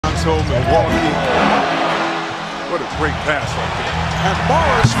Toronto, Milwaukee. What a great pass right there. And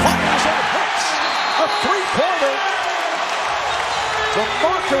Morris fires and hits a three-pointer from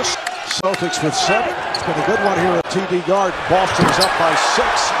Marcus. Celtics with 7. It's been a good one here at TD Garden. Boston's up by 6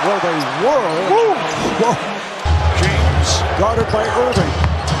 where they were. James guarded by Irving.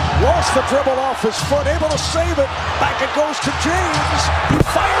 Lost the dribble off his foot, able to save it. Back it goes to James. He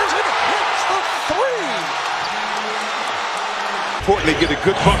fires and hits the three. Important they get a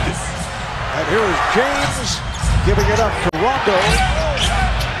good bucket. And here is James giving it up to Rondo.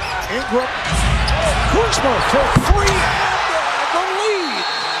 Ingram. Kuzma for three and the lead.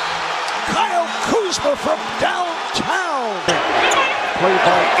 Kyle Kuzma from downtown. Played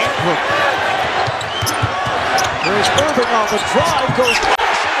by Ingram. There's Irving on the drive. Goes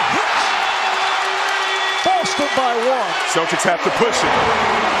pass and hits. Boston by 1. Celtics have to push it.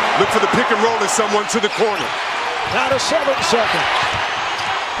 Look for the pick and roll and someone to the corner. Now to 7 seconds.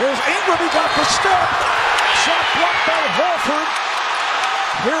 Here's Ingram. He got the step. Shot blocked by Horford.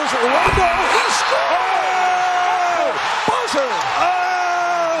 Here's Rondo. He scores! Buzzer!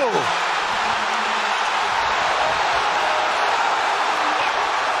 Oh!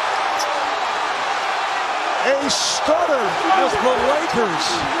 A stutter as the Lakers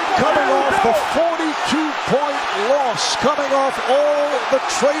coming off the 42-point loss, coming off all the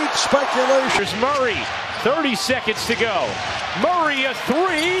trade speculation. Here's Murray, 30 seconds to go. Murray a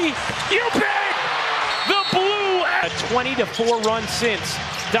three, you bet! The Blue a 20-4 run since.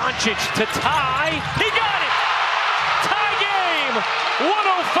 Doncic to tie, he got it! Tie game,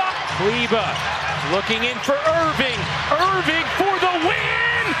 105. Kleba looking in for Irving. Irving for the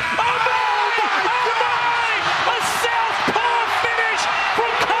win! Oh my! A southpaw finish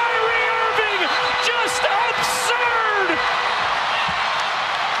from Kyrie Irving! Just absurd!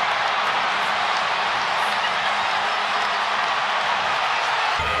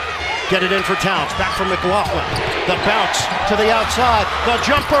 Get it in for Towns. Back from McLaughlin. The bounce to the outside. The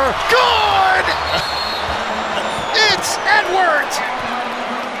jumper. Good! It's Edwards!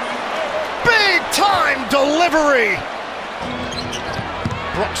 Big time delivery!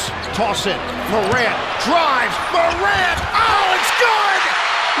 Brooks, toss it. Morant drives. Morant! Oh, it's good!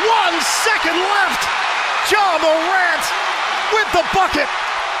 1 second left. Ja Morant with the bucket.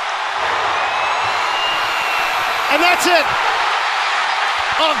 And that's it.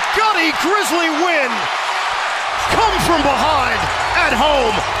 A gutty Grizzly win. Come from behind at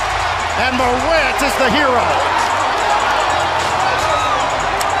home. And Morant is the hero.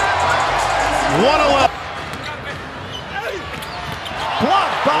 111.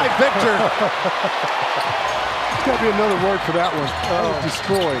 Blocked by Victor. There's got to be another word for that one. That was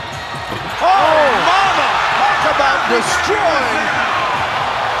destroyed. Oh, mama! Talk about destroying.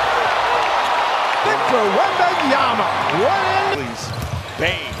 Victor Wembanyama. Please.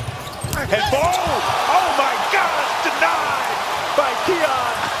 Bane. And boom! Oh my gosh! Denied by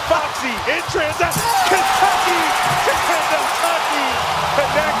Keon Foxy in transition. Kentucky! Kentucky!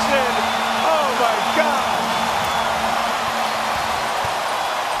 Connection! Oh my God!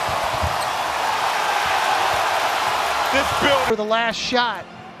 This build For the last shot.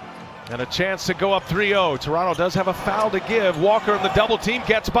 And a chance to go up 3-0. Toronto does have a foul to give. Walker in the double team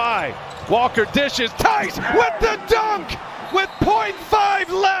gets by. Walker dishes. Tice with the dunk with 0.5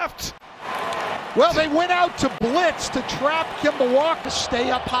 left. Well, they went out to blitz to trap Kemba Walker, stay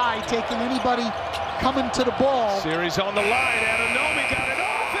up high, taking anybody coming to the ball. Series on the line. Anunoby got it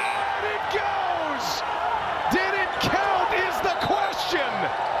off and it goes. Did it count is the question.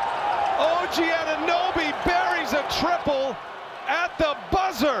 OG Anunoby buries a triple at the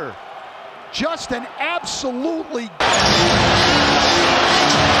buzzer. Just an absolutely...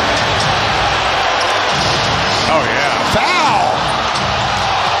 Oh, yeah. Foul!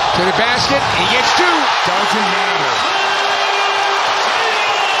 To the basket, he gets 2. Doesn't matter.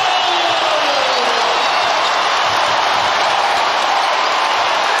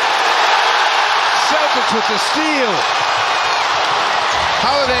 Celtics with the steal.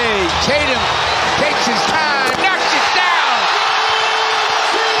 Holiday, Tatum takes his time, knocks it down.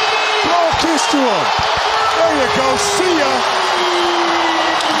 Throw a kiss to him. There you go, see ya.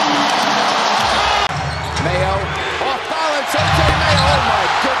 Mayo, off balance, AJ Mayo. Oh my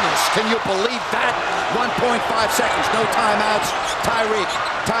goodness, can you believe that? 1.5 seconds, no timeouts. Tyreek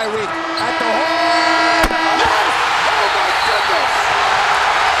at the horn. Yes! Oh my goodness!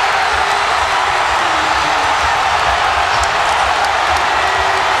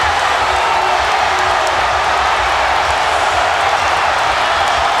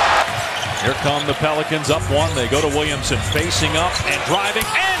 Here come the Pelicans up 1. They go to Williamson, facing up and driving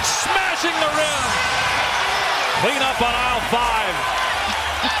and smashing the rim. Clean up on aisle 5.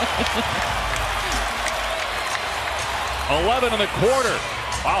 11 in the quarter.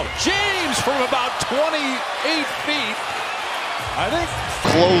 Wow, James from about 28 feet. I think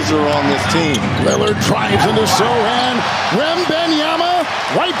Closer on this team. Lillard drives into Sohan. Wembanyama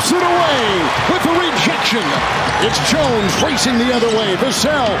wipes it away with a rejection. It's Jones racing the other way.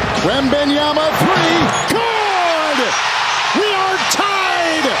 Vassell. Wembanyama three. Good! We are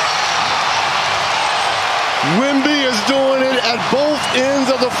tied! Wemby is doing it at both ends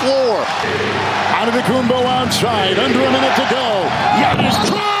of the floor. Antetokounmpo outside. Under a minute to go. Giannis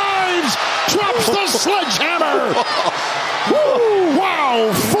drives! Drops the sledgehammer! Woo,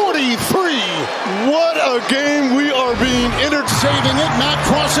 wow, 43. What a game. We are being entered. Saving it. Matt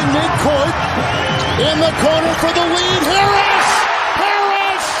crossing midcourt. In the corner for the lead. Harris!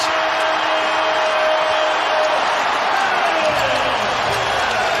 Harris!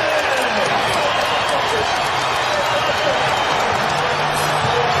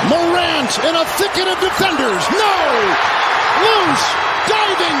 Morant in a thicket of defenders. No! Loose!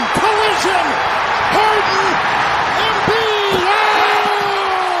 Diving! Collision! Harden!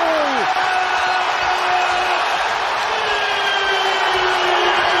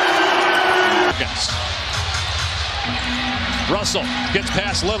 Russell gets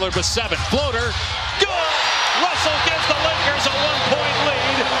past Lillard with 7. Floater. Good! Russell gives the Lakers a 1-point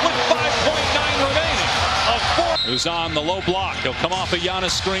lead with 5.9 remaining. Who's on the low block. He'll come off a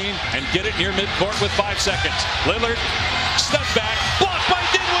Giannis screen and get it near midcourt with 5 seconds. Lillard, step back, blocked by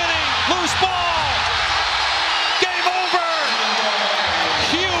Dinwiddie. Loose ball. Game over.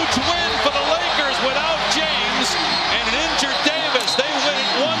 Huge win for the Lakers without James and an injured Davis. They win it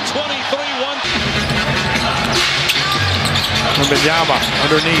 123-1. Wembanyama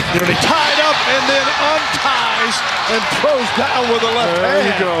underneath, nearly tied up and then unties and throws down with the left hand. There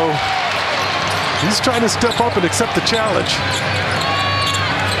you go. He's trying to step up and accept the challenge.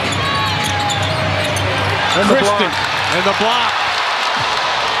 And the block. And the block.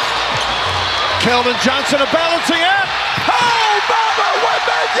 Keldon Johnson a balancing act. Oh, Baba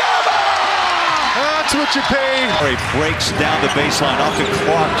Wembanyama! That's what you pay. He breaks down the baseline off to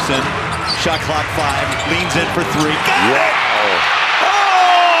Clarkson. Shot clock 5. Leans in for 3. Got it!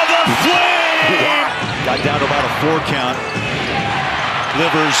 Oh, the flame! Got down to about a 4 count.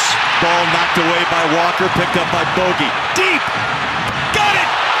 Livers, ball knocked away by Walker, picked up by Bogey. Deep! Got it!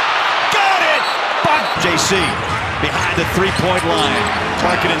 Got it! JC behind the 3-point line.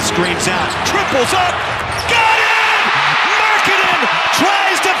 Markkanen screens out. Triples up! Got it! Markkanen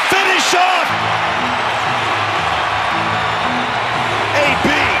tries to finish off! AB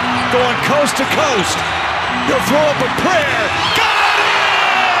going coast to coast. He'll throw up a prayer. Got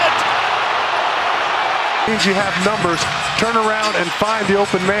it! Means you have numbers. Turn around and find the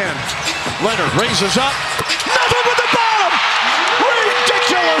open man. Leonard raises up. Nothing but the bottom.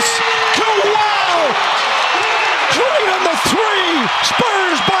 Ridiculous. Wow. 3 on the 3.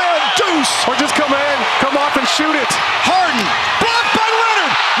 Spurs by a deuce. Or just come off and shoot it. Harden. Blocked by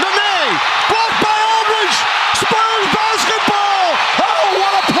Leonard. Nene. Blocked by Aldridge. Spurs basketball. Oh,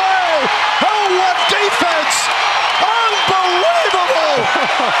 what a play. Oh, what defense. Unbelievable.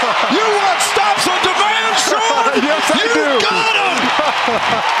 You want stops on demand, Sean? Yes, I do. You got him.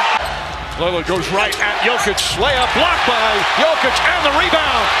 Lillard goes right at Jokic. Layup blocked by Jokic and the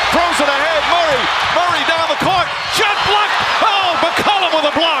rebound. Throws it ahead. Murray down the court. Shot blocked. Oh, McCollum with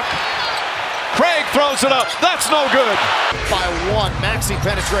a block. Craig throws it up. That's no good. By 1. Maxey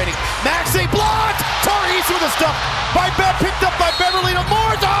penetrating. Maxey blocked. Tariq with a stop. Picked up by Beverly to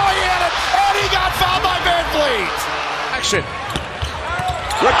Moore. Oh, he had it. And he got fouled by Van Fleet. Action.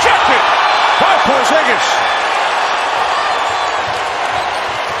 Rejected by Porzingis.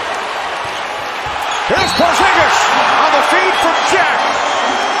 Here's Porzingis on the feed from Jack.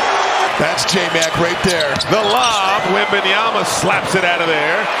 That's J-Mac right there. The lob. Wembanyama slaps it out of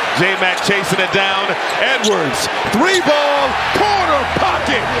there. J-Mac chasing it down. Edwards. 3-ball. Corner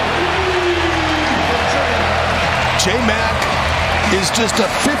pocket. J-Mac is just a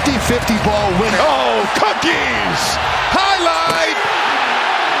 50-50 ball winner. Oh, cookies. Highlight.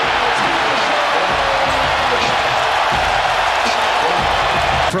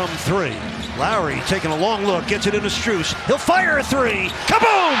 From 3. Lowry taking a long look, gets it into Strus. He'll fire a 3.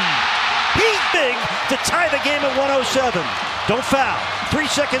 Kaboom! He's big to tie the game at 107. Don't foul. 3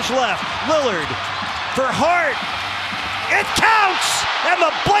 seconds left. Lillard for Hart. It counts! And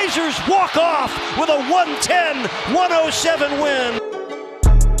the Blazers walk off with a 110-107 win.